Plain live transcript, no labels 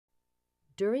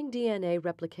During DNA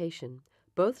replication,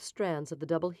 both strands of the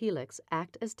double helix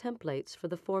act as templates for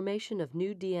the formation of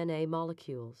new DNA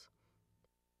molecules.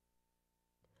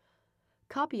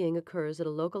 Copying occurs at a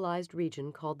localized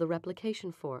region called the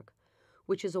replication fork,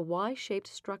 which is a Y-shaped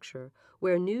structure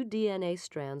where new DNA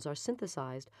strands are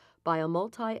synthesized by a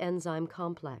multi-enzyme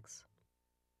complex.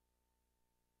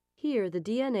 Here, the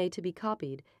DNA to be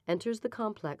copied enters the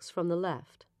complex from the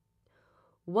left.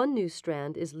 One new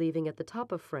strand is leaving at the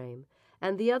top of frame,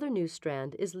 and the other new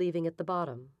strand is leaving at the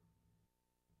bottom.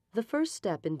 The first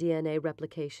step in DNA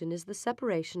replication is the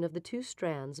separation of the two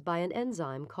strands by an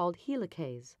enzyme called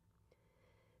helicase.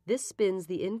 This spins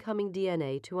the incoming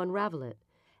DNA to unravel it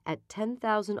at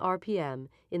 10,000 RPM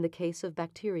in the case of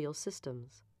bacterial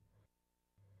systems.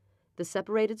 The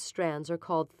separated strands are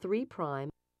called 3'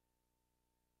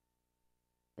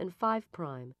 and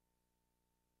 5',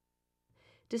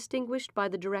 distinguished by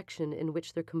the direction in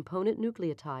which their component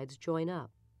nucleotides join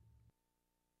up.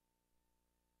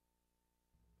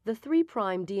 The 3'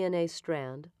 DNA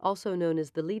strand, also known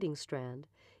as the leading strand,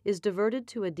 is diverted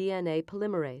to a DNA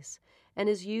polymerase and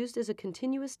is used as a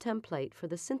continuous template for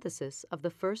the synthesis of the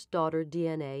first daughter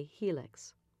DNA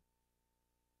helix.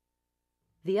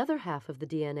 The other half of the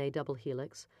DNA double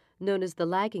helix, known as the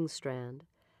lagging strand,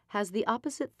 has the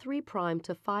opposite 3'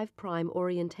 to 5'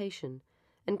 orientation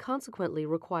and consequently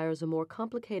requires a more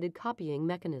complicated copying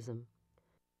mechanism.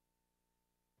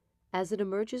 As it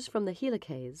emerges from the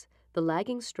helicase, the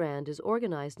lagging strand is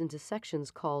organized into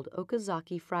sections called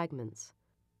Okazaki fragments.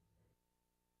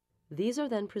 These are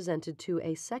then presented to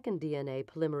a second DNA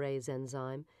polymerase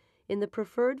enzyme in the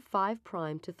preferred 5'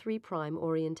 to 3'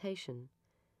 orientation.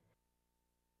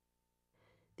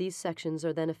 These sections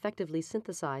are then effectively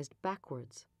synthesized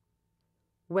backwards.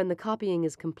 When the copying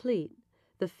is complete,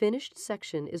 the finished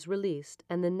section is released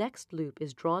and the next loop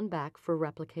is drawn back for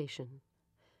replication.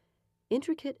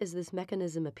 Intricate as this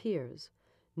mechanism appears,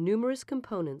 numerous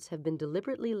components have been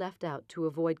deliberately left out to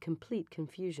avoid complete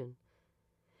confusion.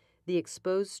 The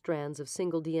exposed strands of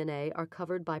single DNA are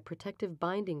covered by protective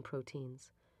binding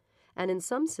proteins, and in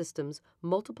some systems,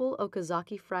 multiple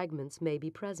Okazaki fragments may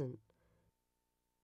be present.